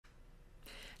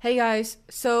Hey guys,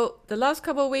 so the last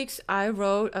couple of weeks I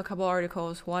wrote a couple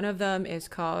articles. One of them is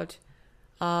called,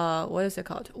 what is it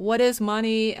called? What is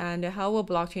money and how will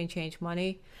blockchain change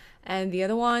money? And the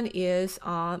other one is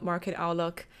on market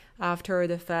outlook after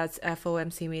the Fed's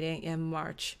FOMC meeting in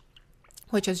March,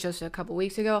 which is just a couple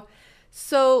weeks ago.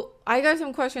 So I got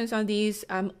some questions on these.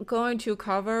 I'm going to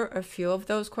cover a few of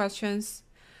those questions,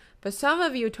 but some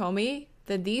of you told me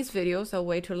that these videos are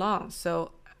way too long.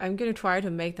 So I'm going to try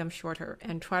to make them shorter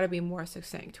and try to be more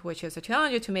succinct, which is a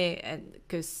challenge to me, and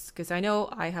because I know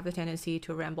I have the tendency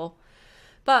to ramble.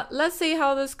 But let's see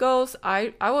how this goes.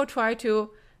 I will try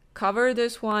to cover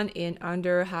this one in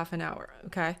under half an hour,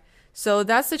 okay? So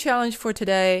that's the challenge for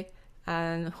today,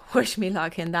 and wish me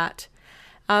luck in that.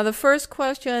 The first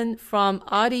question from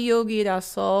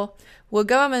Adiyogi.Soul: will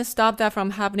government stop that from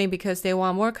happening because they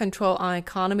want more control on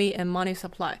economy and money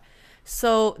supply?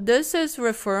 So this is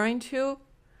referring to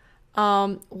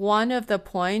one of the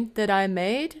point that I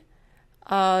made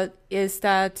is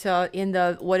that in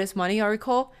the What is Money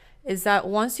article, is that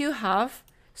once you have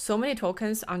so many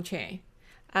tokens on chain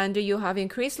and you have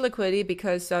increased liquidity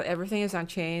because everything is on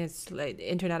chain, it's like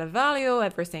internet of value,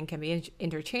 everything can be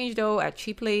interchanged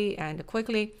cheaply and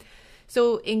quickly.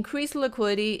 So increased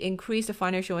liquidity, increased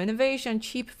financial innovation,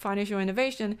 cheap financial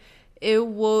innovation, it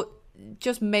will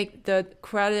just make the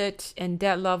credit and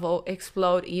debt level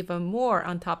explode even more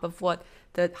on top of what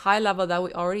the high level that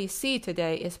we already see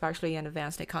today, especially in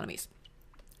advanced economies.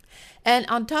 And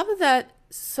on top of that,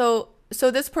 so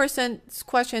this person's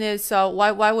question is,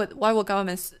 why would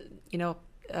governments,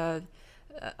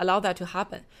 allow that to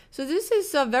happen? So this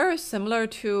is very similar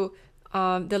to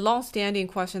the long-standing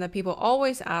question that people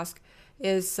always ask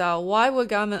is why would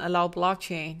government allow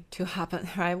blockchain to happen,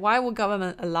 right? Why would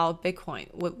government allow Bitcoin?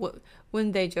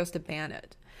 Wouldn't they just ban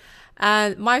it?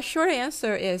 And my short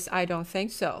answer is I don't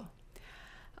think so.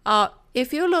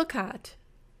 If you look at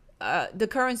the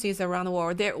currencies around the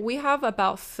world, we have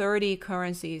about 30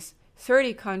 currencies,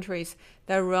 30 countries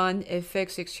that run a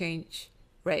fixed exchange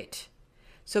rate.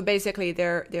 So basically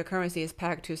their currency is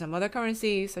pegged to some other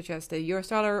currency, such as the US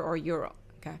dollar or euro.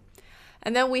 Okay.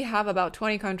 And then we have about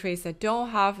 20 countries that don't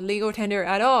have legal tender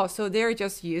at all. So they're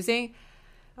just using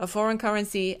a foreign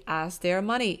currency as their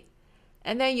money.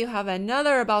 And then you have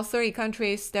another about 30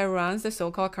 countries that runs the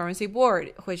so-called currency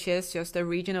board, which is just a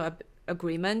regional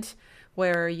agreement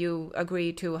where you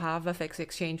agree to have a fixed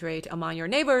exchange rate among your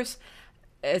neighbors.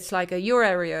 It's like a euro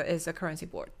area is a currency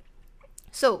board.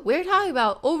 So we're talking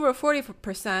about over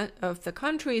 40% of the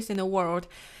countries in the world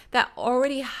that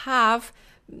already have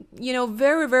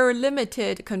very, very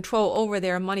limited control over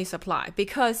their money supply,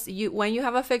 because when you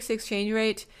have a fixed exchange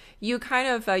rate, you kind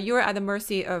of you're at the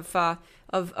mercy of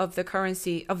the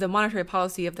currency, of the monetary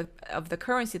policy of the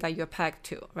currency that you're pegged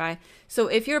to, right? So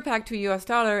if you're pegged to US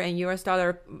dollar and US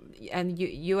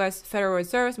Federal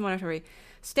Reserve's monetary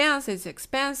stance is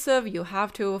expensive, you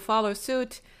have to follow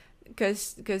suit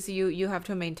because you have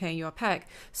to maintain your peg.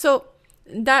 So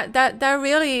that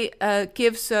really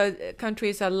gives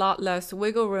countries a lot less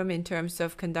wiggle room in terms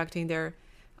of conducting their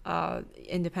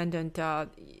independently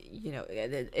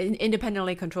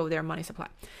control their money supply.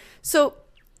 So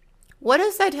what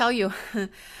does that tell you?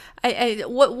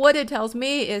 What it tells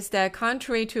me is that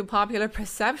contrary to popular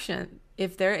perception,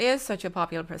 if there is such a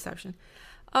popular perception,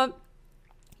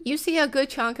 you see a good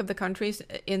chunk of the countries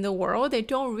in the world, they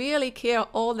don't really care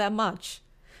all that much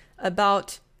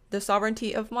about the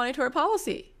sovereignty of monetary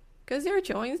policy, because they're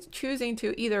choosing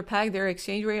to either peg their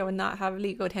exchange rate or not have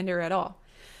legal tender at all.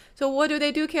 So what do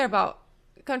they care about?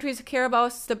 Countries care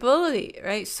about stability,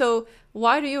 right? So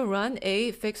why do you run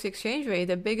a fixed exchange rate?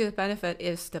 The biggest benefit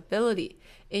is stability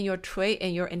in your trade,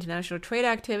 in your international trade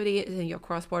activities, in your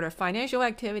cross-border financial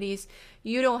activities.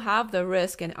 You don't have the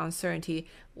risk and uncertainty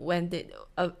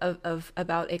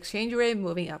about exchange rate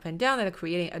moving up and down that are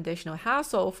creating additional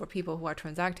hassle for people who are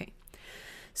transacting.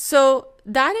 So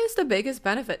that is the biggest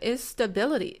benefit, is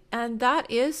stability. And that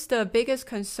is the biggest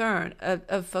concern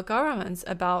of governments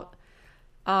about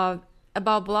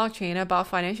blockchain, about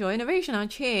financial innovation on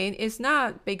chain. Is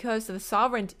not because of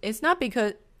sovereignty. It's not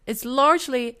because it's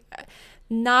largely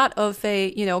not of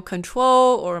a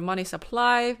control or money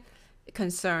supply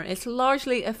concern. It's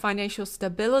largely a financial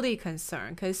stability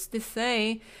concern, because the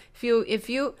thing,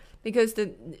 because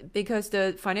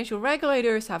the financial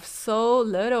regulators have so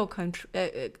little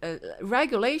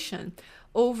regulation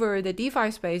over the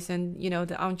DeFi space and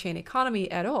the on-chain economy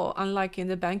at all. Unlike in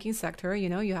the banking sector,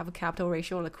 you have a capital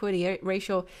ratio, liquidity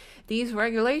ratio. These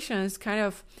regulations kind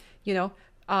of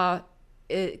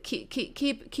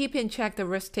keep in check the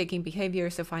risk-taking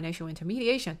behaviors of financial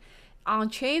intermediation.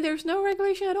 On-chain, there's no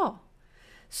regulation at all.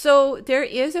 So there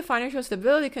is a financial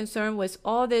stability concern with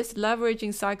all this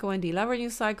leveraging cycle and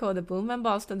deleveraging cycle. The boom and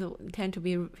bust tend to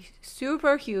be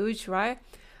super huge, right?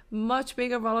 Much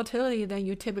bigger volatility than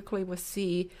you typically would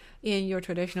see in your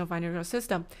traditional financial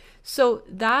system. So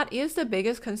that is the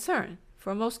biggest concern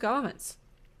for most governments.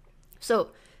 So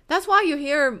that's why you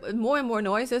hear more and more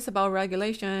noises about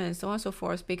regulation and so on and so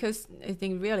forth, because I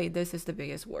think really this is the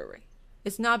biggest worry.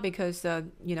 It's not because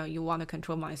you want to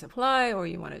control money supply or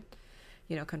you want to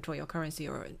control your currency,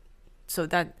 or so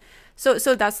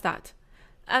that's that.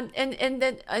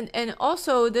 And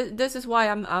also this is why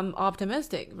I'm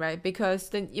optimistic, right? Because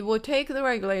then it will take the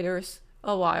regulators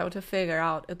a while to figure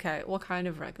out, okay, what kind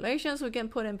of regulations we can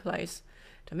put in place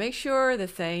to make sure the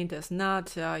thing does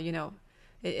not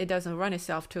it doesn't run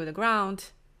itself to the ground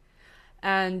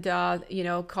and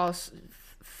cause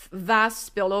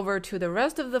vast spillover to the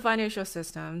rest of the financial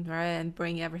system, right? And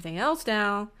bring everything else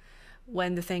down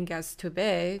when the thing gets too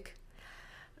big.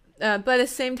 But at the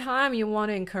same time, you want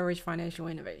to encourage financial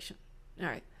innovation. All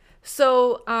right.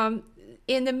 So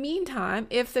in the meantime,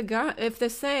 if the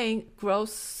thing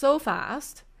grows so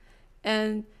fast,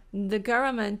 and the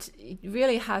government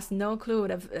really has no clue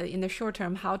in the short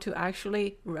term how to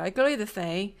actually regulate the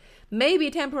thing, maybe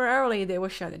temporarily they will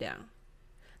shut it down,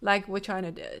 like what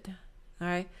China did. All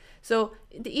right. So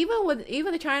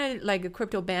even the China like a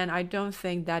crypto ban, I don't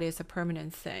think that is a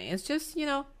permanent thing. It's just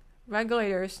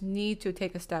regulators need to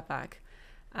take a step back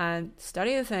and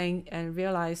study the thing and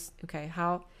realize, okay,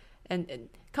 how and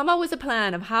come up with a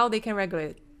plan of how they can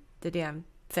regulate the damn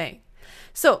thing.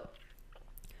 So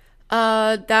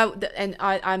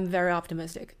I'm very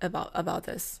optimistic about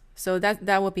this. So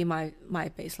that would be my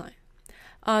baseline.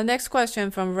 Next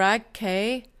question from Rag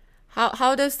K.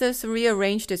 How does this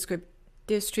rearrange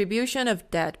distribution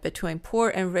of debt between poor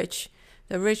and rich?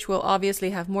 The rich will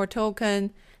obviously have more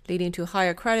token, leading to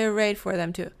higher credit rate for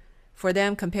them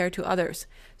compared to others.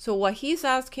 So what he's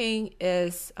asking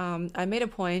is, I made a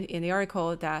point in the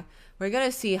article that we're going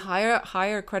to see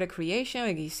higher credit creation,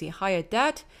 we're going to see higher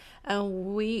debt,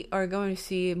 and we are going to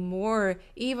see more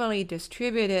evenly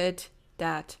distributed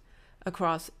debt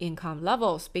across income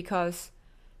levels. Because,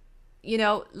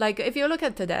 like if you look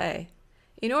at today,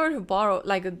 in order to borrow,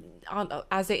 like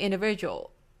as an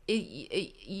individual,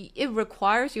 it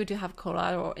requires you to have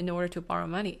collateral in order to borrow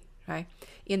money, right?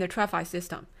 In the TradFi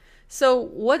system. So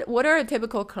what are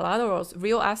typical collaterals?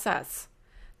 Real assets.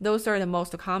 Those are the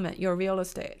most common. Your real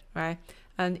estate, right?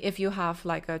 And if you have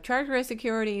like a treasury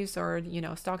securities or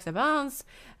stocks and bonds,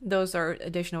 those are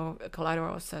additional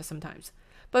collaterals sometimes.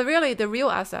 But really, the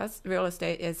real assets, real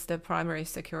estate, is the primary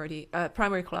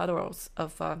collaterals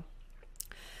of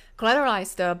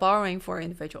collateralized borrowing for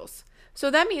individuals. So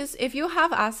that means if you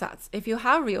have assets, if you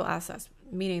have real assets,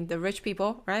 meaning the rich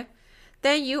people, right,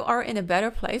 then you are in a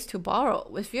better place to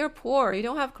borrow. If you're poor, you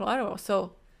don't have collateral,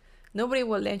 so nobody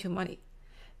will lend you money.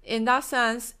 In that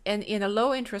sense, and in a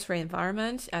low interest rate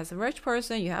environment, as a rich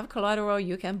person, you have collateral,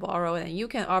 you can borrow, and you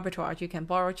can arbitrage. You can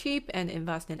borrow cheap and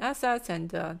invest in assets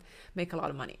and make a lot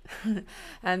of money.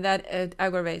 And that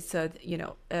aggravates,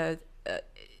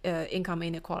 income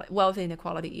inequality, wealth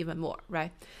inequality even more,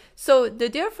 right? So the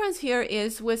difference here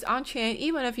is with on-chain,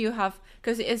 even if you have,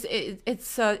 because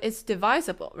it's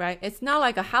divisible, right? It's not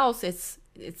like a house. It's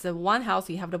a one house.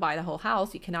 You have to buy the whole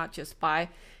house. You cannot just buy,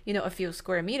 a few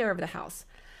square meter of the house.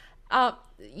 When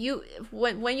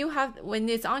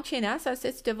it's on-chain assets,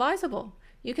 it's divisible.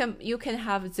 You can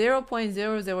have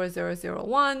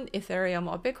 0.00001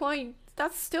 Ethereum or Bitcoin.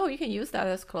 That's still, you can use that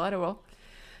as collateral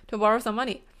to borrow some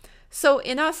money. So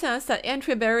in that sense, that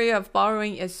entry barrier of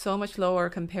borrowing is so much lower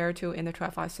compared to in the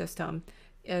TradFi system.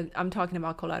 I'm talking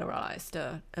about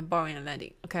collateralized borrowing and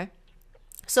lending. Okay,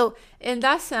 so in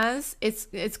that sense,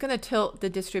 it's going to tilt the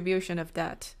distribution of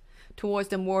debt towards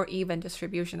the more even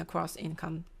distribution across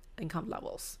income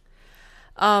levels,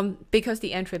 because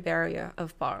the entry barrier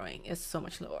of borrowing is so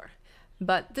much lower.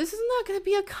 But this is not going to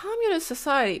be a communist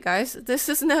society, guys. This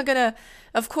is not going to,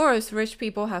 of course, rich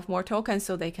people have more tokens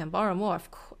so they can borrow more.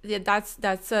 Of course,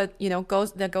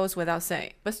 that goes without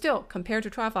saying. But still, compared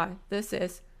to TradFi, this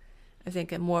is, I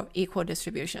think, a more equal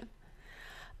distribution.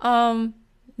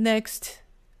 Next,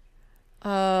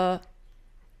 Alpha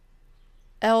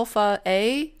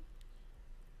A.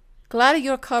 Glad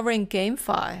you're covering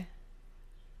GameFi.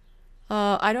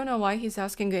 I don't know why he's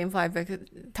asking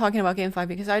GameFi, talking about GameFi,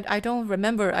 because I don't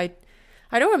remember I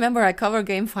covered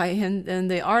GameFi in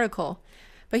the article,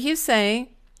 but he's saying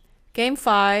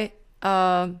GameFi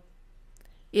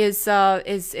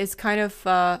is kind of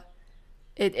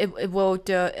it will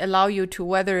allow you to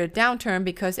weather a downturn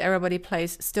because everybody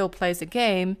still plays a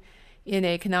game in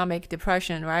economic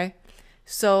depression, right?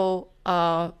 So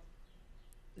So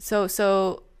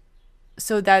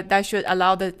that should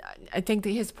allow I think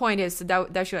his point is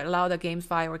that should allow the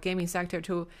GameFi or gaming sector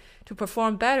to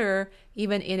perform better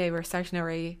even in a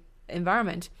recessionary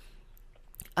environment.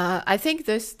 I think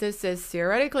this is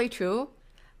theoretically true.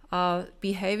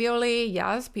 Behaviorally,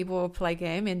 yes, people will play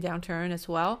game in downturn as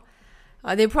well.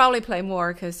 They probably play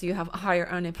more because you have higher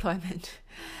unemployment,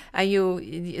 and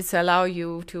it's allow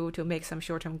you to make some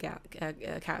short-term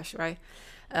cash, right?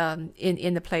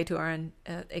 In the play to earn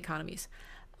economies.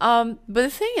 But the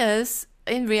thing is,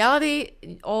 in reality,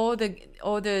 all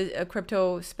the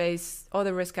crypto space, all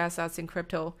the risk assets in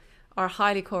crypto are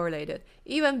highly correlated.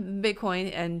 Even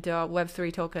Bitcoin and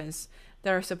web3 tokens,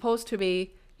 they're supposed to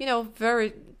be,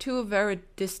 two very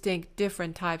distinct,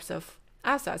 different types of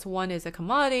assets. One is a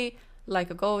commodity, like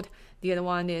a gold. The other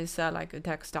one is like a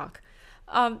tech stock.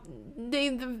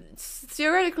 They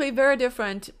theoretically very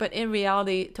different, but in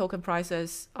reality, token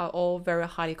prices are all very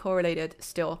highly correlated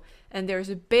still. And there's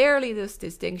barely this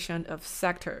distinction of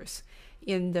sectors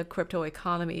in the crypto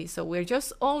economy. So we're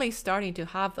just only starting to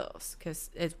have those because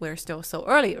we're still so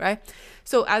early, right?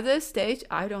 So at this stage,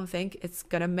 I don't think it's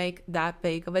going to make that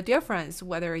big of a difference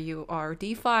whether you are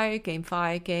DeFi,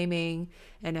 GameFi, gaming,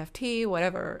 NFT,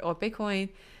 whatever, or Bitcoin.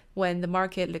 When the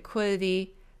market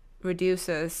liquidity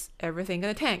reduces, everything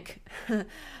going to tank.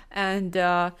 And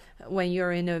when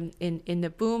you're in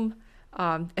the boom,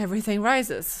 everything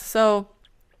rises. So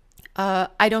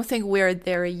I don't think we're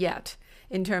there yet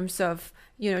in terms of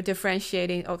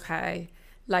differentiating. Okay,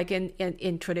 like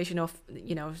in traditional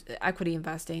equity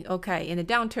investing. Okay, in a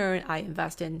downturn, I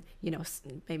invest in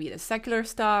maybe the secular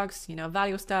stocks,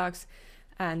 value stocks,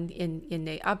 and in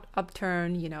the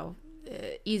upturn,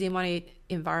 easy money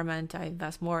environment, I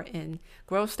invest more in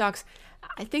growth stocks.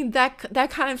 I think that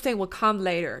kind of thing will come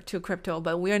later to crypto,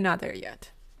 but we're not there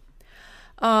yet.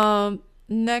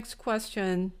 Next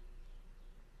question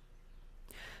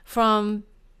from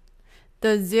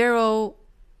the Zero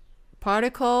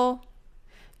Particle.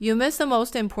 You missed the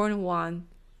most important one.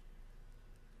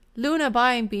 Luna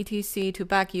buying BTC to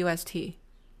back UST.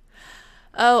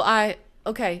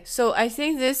 Okay. So I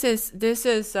think this is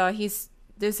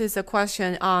a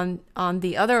question on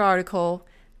the other article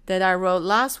that I wrote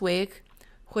last week,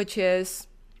 which is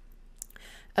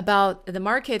about the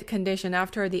market condition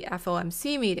after the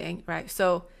FOMC meeting, right?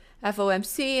 So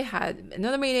FOMC had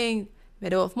another meeting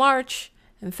middle of March,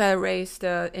 and Fed raised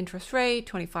the interest rate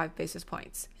 25 basis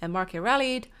points, and market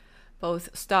rallied,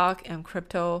 both stock and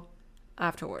crypto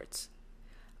afterwards.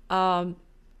 So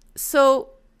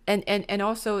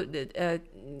also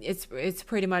it's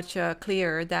pretty much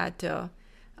clear that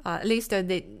at least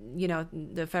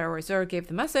the Federal Reserve gave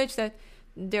the message that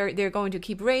they're going to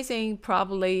keep raising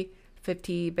probably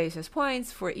 50 basis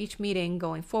points for each meeting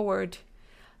going forward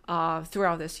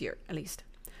throughout this year at least.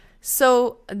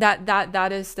 So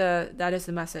that is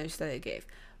the message that they gave,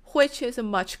 which is a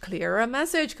much clearer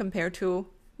message compared to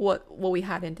what we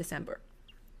had in December.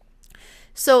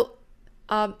 So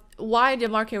why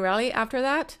did market rally after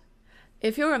that?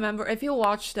 If you remember, if you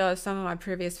watched some of my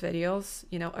previous videos,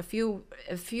 a few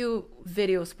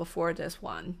videos before this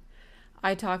one,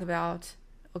 I talk about,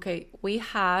 okay, we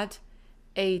had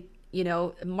a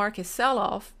market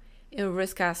sell-off in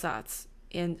risk assets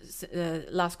in since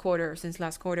last quarter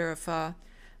of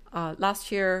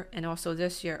last year and also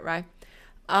this year, right?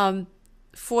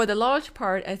 For the large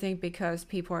part, I think because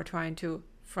people are trying to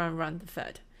front run the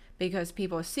Fed, because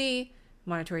people see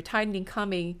monetary tightening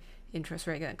coming, interest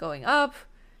rate going up,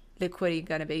 liquidity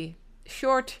going to be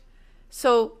short.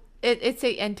 So it's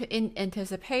in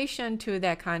anticipation to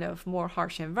that kind of more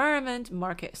harsh environment,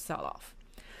 market sell-off.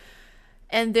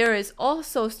 And there is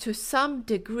also to some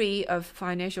degree of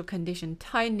financial condition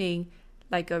tightening,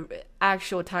 like a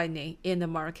actual tightening in the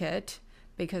market,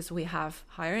 because we have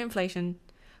higher inflation,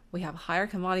 we have higher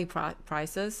commodity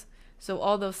prices. So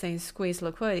all those things squeeze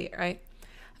liquidity, right?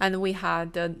 And we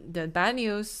had the bad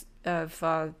news of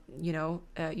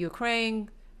Ukraine,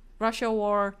 Russia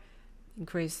war,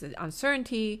 increased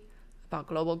uncertainty about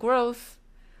global growth.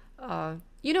 That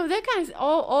kind of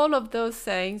all of those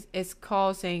things is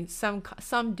causing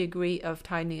some degree of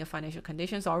tightening of financial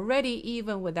conditions already,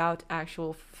 even without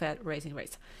actual Fed raising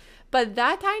rates. But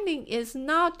that tightening is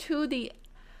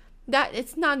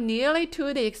it's not nearly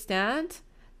to the extent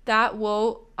that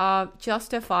will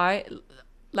justify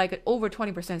like an over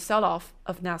 20% sell-off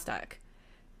of NASDAQ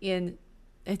in,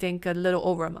 I think, a little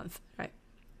over a month, right?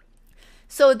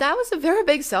 So that was a very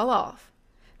big sell-off.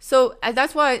 So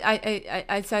that's why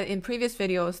I said in previous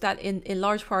videos that in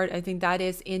large part, I think that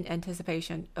is in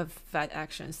anticipation of Fed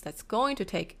actions that's going to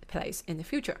take place in the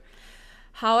future.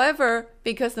 However,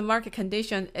 because the market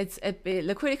condition,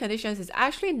 liquidity conditions is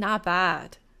actually not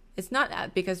bad. It's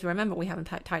not because remember we haven't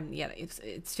tightened yet.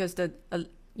 It's just a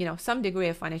some degree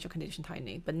of financial condition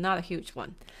tightening, but not a huge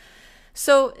one.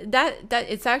 So that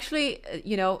it's actually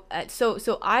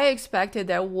so I expected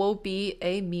there will be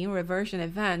a mean reversion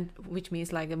event, which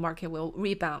means like the market will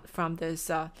rebound from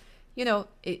this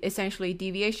essentially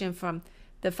deviation from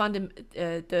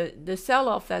the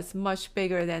sell-off that's much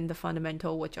bigger than the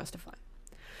fundamental would justify.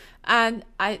 And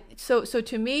so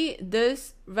to me,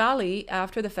 this rally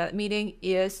after the Fed meeting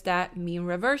is that mean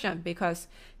reversion, because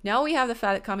now we have the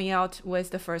Fed coming out with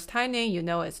the first tightening.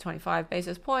 It's 25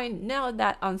 basis point. Now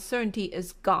that uncertainty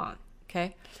is gone.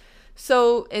 Okay,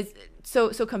 so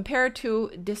compared to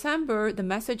December, the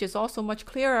message is also much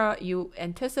clearer. You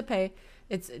anticipate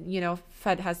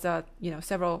Fed has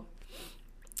several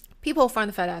people from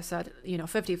the Fed has said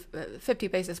 50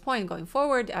 basis point going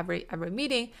forward every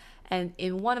meeting. And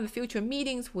in one of the future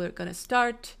meetings, we're going to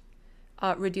start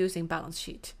reducing balance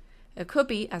sheet. It could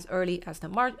be as early as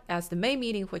the May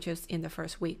meeting, which is in the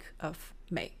first week of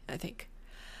May, I think.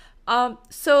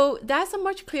 So that's a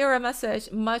much clearer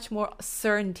message, much more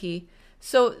certainty.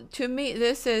 So to me,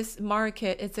 this is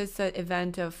market. It's an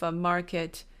event of a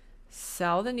market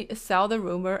sell the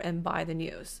rumor and buy the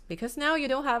news, because now you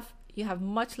have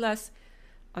much less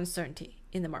uncertainty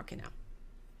in the market now.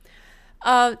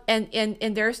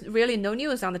 And there's really no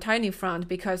news on the tightening front,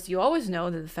 because you always know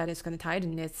that the Fed is going to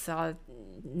tighten. It's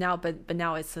now, but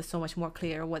now it's so much more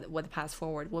clear what the path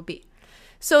forward will be.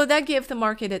 So that gives the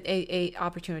market a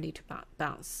opportunity to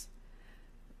bounce,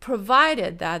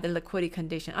 provided that the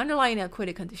underlying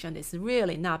liquidity condition is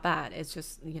really not bad. It's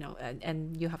just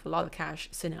and you have a lot of cash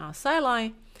sitting on the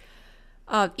sideline,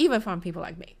 even from people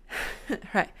like me,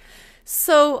 right?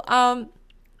 So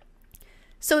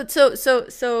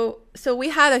So we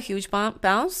had a huge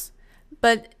bounce,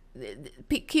 but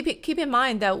keep in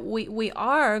mind that we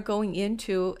are going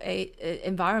into a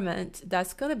environment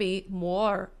that's going to be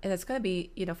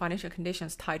financial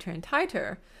conditions tighter and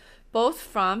tighter, both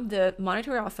from the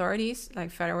monetary authorities like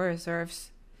Federal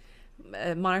Reserve's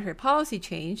monetary policy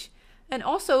change, and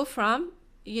also from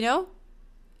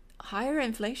higher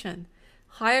inflation,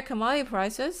 higher commodity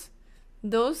prices.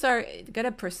 Those are going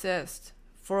to persist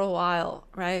for a while,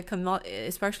 right?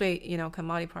 Especially,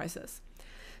 commodity prices.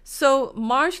 So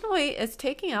marginally, it's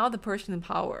taking out the purchasing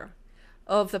power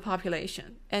of the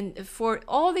population. And for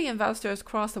all the investors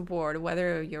across the board,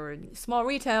 whether you're small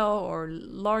retail or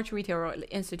large retail or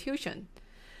institution,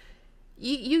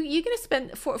 you're going to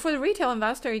spend, for the retail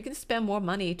investor, you can spend more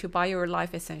money to buy your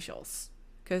life essentials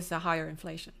because of higher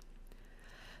inflation.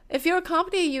 If you're a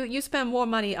company, you spend more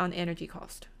money on energy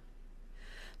cost.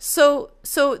 So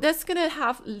that's going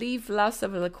to leave less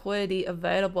of a liquidity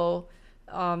available,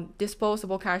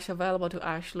 disposable cash available to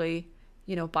actually,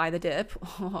 buy the dip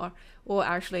or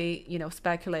actually,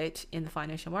 speculate in the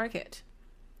financial market.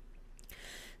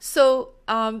 So,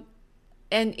 and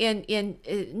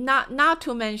not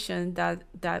to mention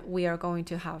that we are going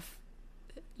to have,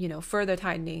 further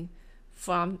tightening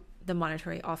from the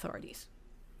monetary authorities.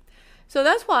 So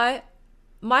that's why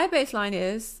my baseline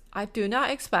is I do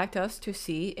not expect us to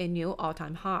see a new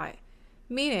all-time high,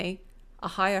 meaning a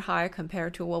higher high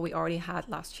compared to what we already had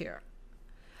last year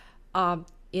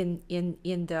in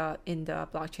the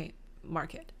blockchain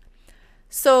market.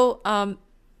 So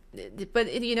but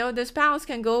this bounce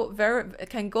can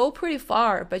go pretty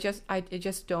far, but I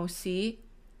just don't see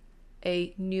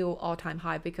a new all-time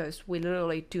high, because we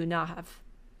literally do not have.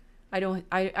 I don't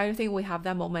think we have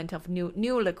that momentum of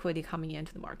new liquidity coming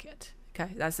into the market.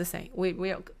 Okay, that's the same.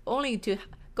 We are only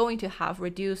going to have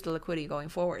reduced liquidity going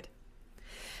forward.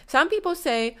 Some people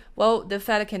say, well, the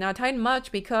Fed cannot tighten much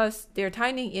because they're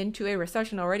tightening into a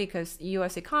recession already because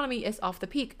U.S. economy is off the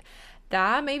peak.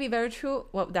 That may be very true.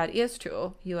 Well, that is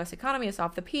true. U.S. economy is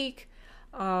off the peak,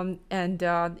 and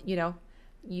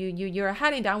you're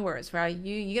heading downwards, right?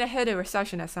 You're gonna hit a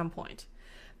recession at some point.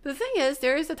 But the thing is,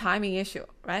 there is a timing issue,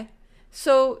 right?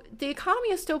 So the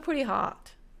economy is still pretty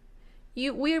hot.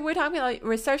 We're talking about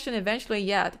recession eventually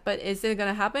yet, but is it going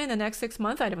to happen in the next 6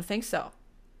 months? I don't think so.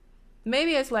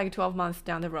 Maybe it's like 12 months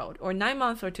down the road, or 9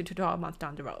 months or 2 to 12 months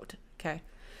down the road. Okay,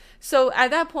 so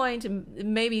at that point,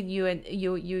 maybe you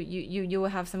will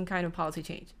have some kind of policy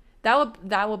change.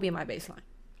 That will be my baseline.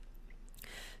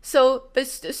 So, but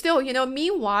still,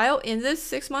 meanwhile, in this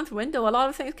 6-month window, a lot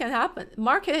of things can happen.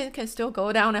 Market can still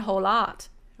go down a whole lot,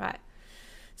 right?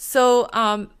 So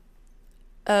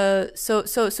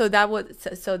so that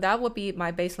would be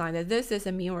my baseline, that this is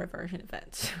a mean reversion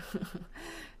event.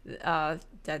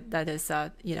 That is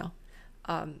the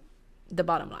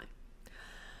bottom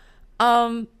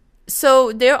line.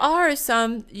 So there are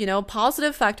some,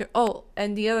 positive factor. Oh,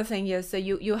 and the other thing is that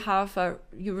you have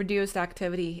you reduced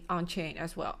activity on chain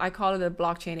as well. I call it a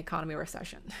blockchain economy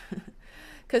recession.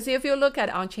 Because if you look at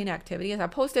on-chain activities, I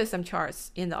posted some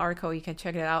charts in the article. You can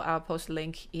check it out. I'll post a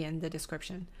link in the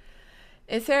description.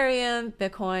 Ethereum,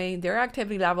 Bitcoin, their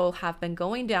activity level have been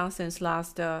going down since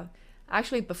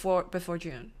actually before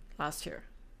June last year.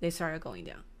 They started going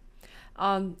down.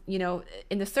 In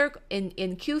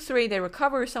Q3 they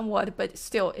recover somewhat, but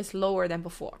still it's lower than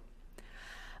before.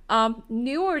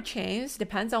 Newer chains,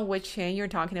 depends on which chain you're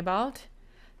talking about.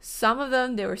 Some of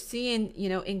them, they were seeing,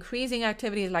 increasing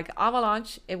activities like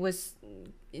Avalanche. It was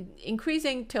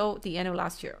increasing till the end of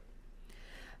last year,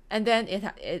 and then it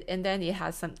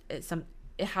had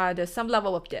some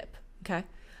level of dip. Okay,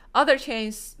 other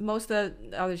chains, most of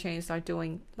the other chains are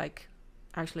doing like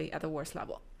actually at the worst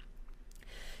level.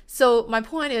 So my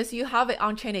point is, you have an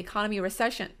on-chain economy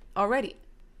recession already.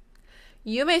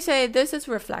 You may say this is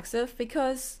reflexive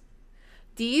because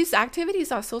these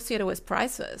activities are associated with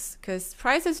prices. Because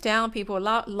prices down, people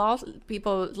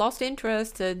lost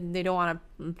interest, and they don't want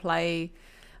to play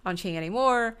on chain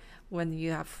anymore. When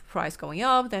you have price going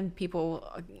up, then people,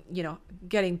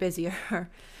 getting busier,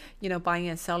 buying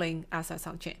and selling assets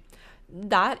on chain.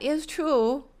 That is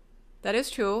true. That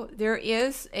is true. There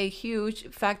is a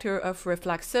huge factor of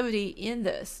reflexivity in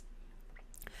this.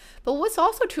 But what's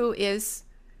also true is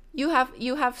we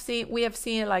have seen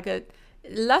like a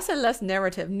less and less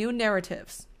new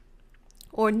narratives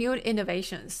or new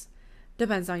innovations.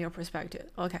 Depends on your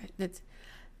perspective. Okay, it's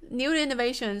new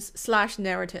innovations /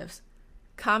 narratives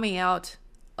coming out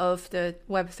of the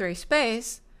web3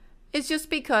 space. It's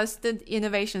just because the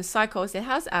innovation cycles, it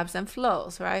has ebbs and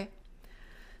flows, right?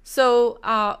 So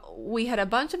we had a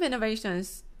bunch of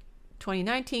innovations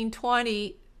 2019,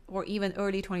 20, or even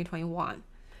early 2021.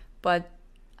 But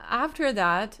after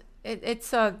that,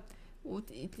 it's all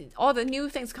the new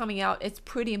things coming out, it's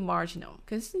pretty marginal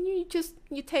because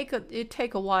it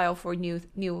take a while for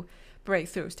new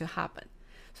breakthroughs to happen.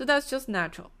 So that's just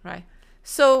natural, right?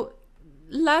 So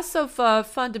less of a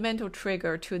fundamental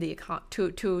trigger to the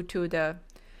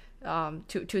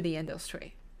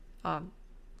industry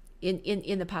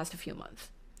in the past few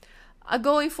months.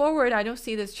 Going forward, I don't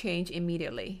see this change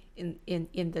immediately in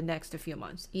the next few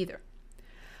months either.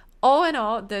 All in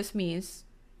all, this means,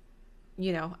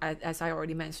 as I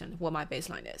already mentioned, what my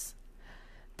baseline is.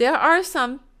 There are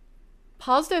some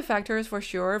positive factors for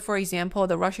sure. For example,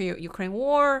 the Russia-Ukraine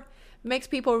war makes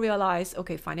people realize,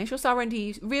 okay, financial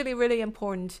sovereignty is really, really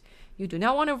important. You do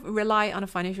not want to rely on a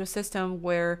financial system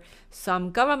where some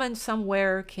government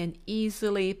somewhere can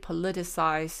easily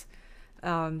politicize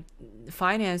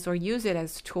finance or use it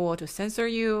as a tool to censor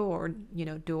you or,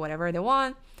 do whatever they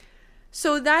want.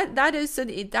 So that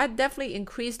definitely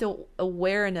increased the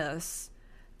awareness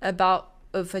among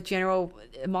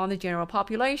the general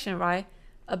population, right?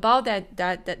 About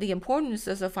that the importance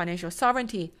of financial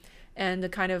sovereignty and the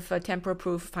kind of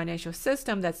tamper-proof financial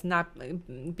system that's not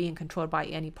being controlled by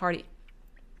any party.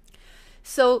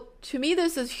 So to me,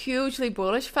 this is a hugely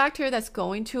bullish factor that's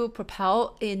going to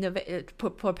propel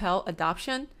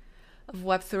adoption of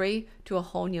Web3 to a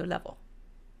whole new level.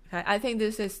 Okay? I think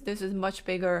this is much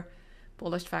bigger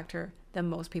bullish factor than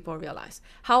most people realize.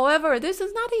 However, this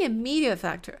is not the immediate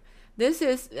factor.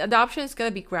 Adoption is going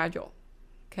to be gradual.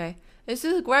 Okay, this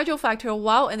is a gradual factor.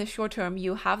 While in the short term,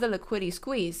 you have the liquidity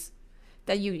squeeze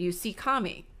that you see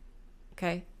coming.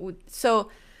 Okay, so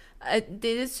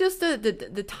it's just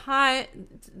the time.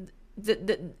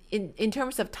 In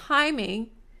terms of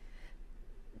timing,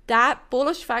 that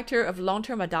bullish factor of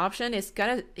long-term adoption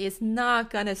is not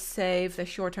gonna save the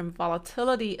short-term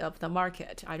volatility of the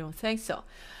market. I don't think so.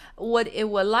 What it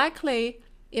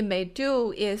may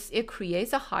do is it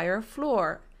creates a higher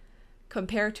floor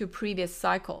compared to previous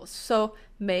cycles. So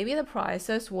maybe the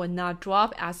prices will not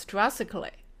drop as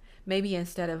drastically. Maybe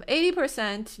instead of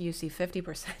 80%, you see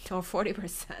 50% or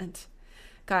 40%.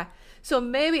 Okay, so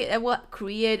maybe it will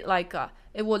create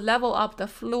it will level up the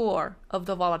floor of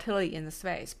the volatility in the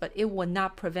space, but it will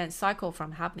not prevent cycle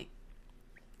from happening.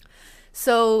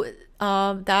 So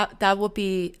that would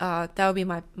be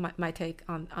my take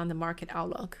on the market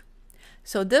outlook.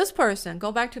 So this person,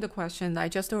 go back to the question I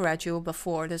just read you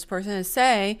before. This person is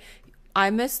saying,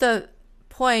 I missed the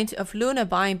point of Luna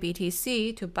buying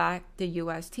BTC to back the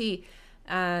UST,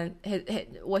 and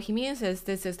what he means is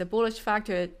this is the bullish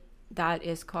factor that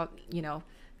is called,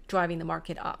 driving the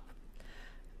market up.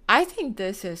 I think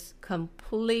this is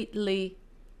completely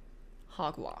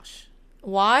hogwash.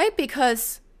 Why?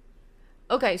 Because,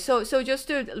 okay, so just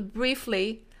to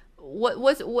briefly, what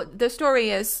the story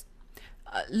is,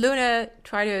 Luna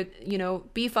try to,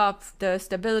 beef up the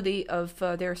stability of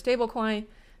their stablecoin.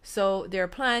 So their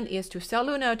plan is to sell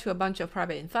Luna to a bunch of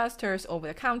private investors over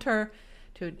the counter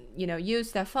to,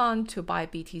 use that fund to buy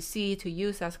BTC to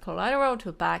use as collateral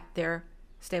to back their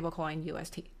stablecoin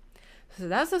UST. So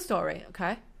that's the story,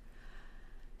 okay?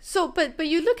 So, but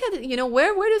you look at it,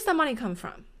 where does the money come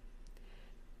from?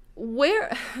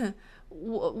 Where,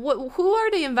 who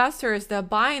are the investors that are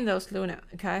buying those Luna,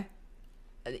 okay?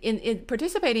 In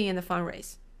participating in the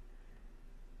fundraise.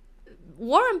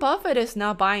 Warren Buffett is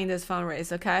not buying this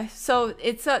fundraise, okay? So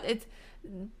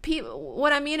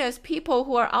what I mean is people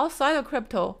who are outside of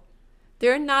crypto,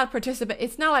 they're not participating.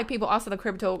 It's not like people outside of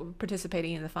crypto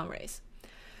participating in the fundraise.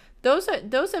 Those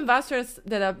investors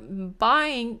that are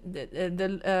buying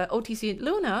the OTC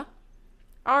Luna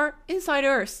are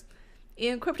insiders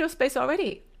in crypto space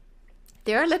already.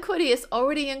 Their liquidity is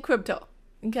already in crypto,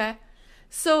 okay?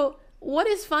 So what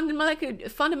is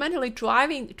fundamentally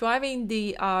driving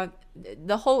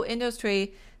the whole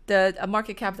industry, the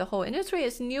market cap, the whole industry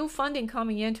is new funding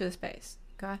coming into the space,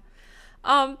 okay?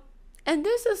 And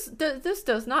this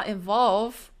does not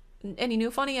involve any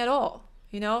new funding at all,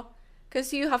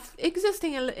 because you have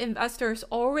existing investors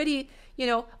already,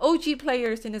 OG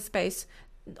players in the space.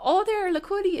 All their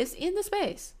liquidity is in the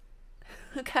space,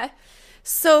 okay?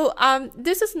 So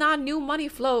this is not new money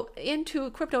flow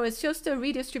into crypto. It's just a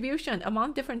redistribution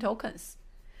among different tokens.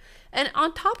 And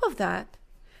on top of that,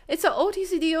 it's an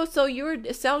OTC deal, so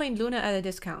you're selling Luna at a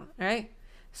discount, right?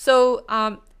 So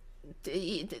although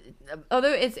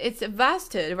it's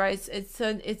vested, right?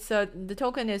 The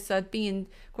token is being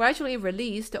gradually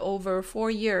released over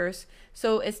 4 years.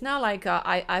 So it's not like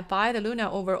I buy the Luna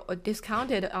over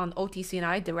discounted on OTC and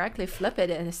I directly flip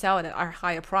it and sell it at a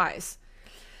higher price.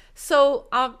 So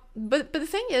but the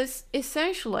thing is,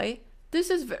 essentially,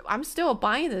 I'm still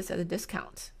buying this at a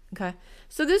discount. Okay,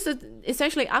 so this is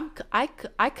essentially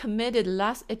I committed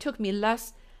less. It took me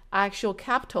less actual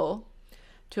capital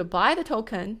to buy the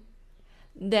token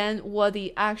than what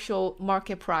the actual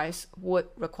market price would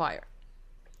require.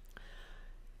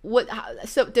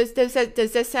 So does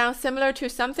that sound similar to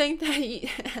something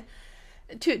that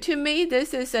to me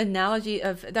this is an analogy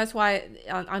of, that's why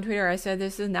on Twitter I said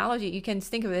this is an analogy, you can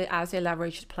think of it as a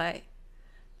leveraged play,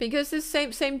 because the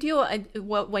same deal.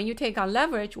 When you take on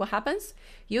leverage, what happens?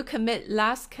 You commit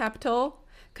less capital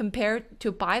compared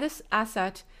to buy this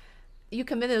asset. You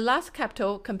committed less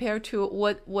capital compared to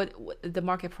what the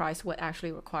market price would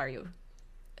actually require you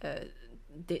to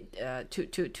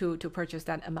purchase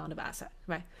that amount of asset,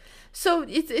 right? So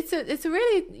it's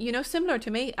really similar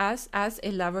to me as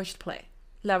a leveraged play,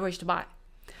 leveraged buy,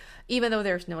 even though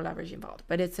there's no leverage involved,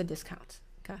 but it's a discount.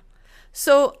 Okay,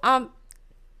 so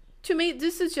to me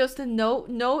this is just a no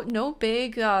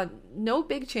big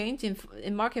change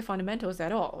in market fundamentals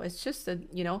at all. It's just a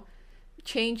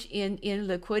change in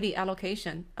liquidity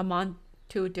allocation among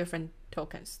two different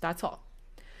tokens. That's all.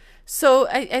 So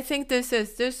I think this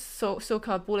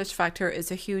so-called bullish factor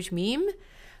is a huge meme,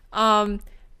 and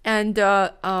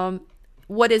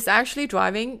what is actually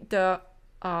driving the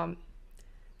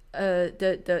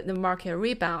market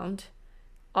rebound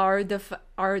are the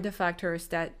factors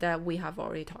that we have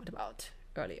already talked about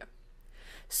earlier.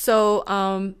 So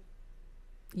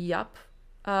yep.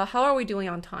 How are we doing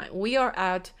on time? We are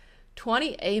at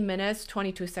 28 minutes,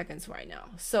 22 seconds right now.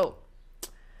 So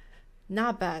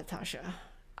not bad, Tasha.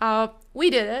 We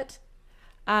did it.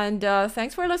 And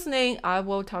thanks for listening. I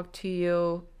will talk to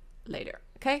you later.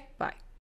 Okay, bye.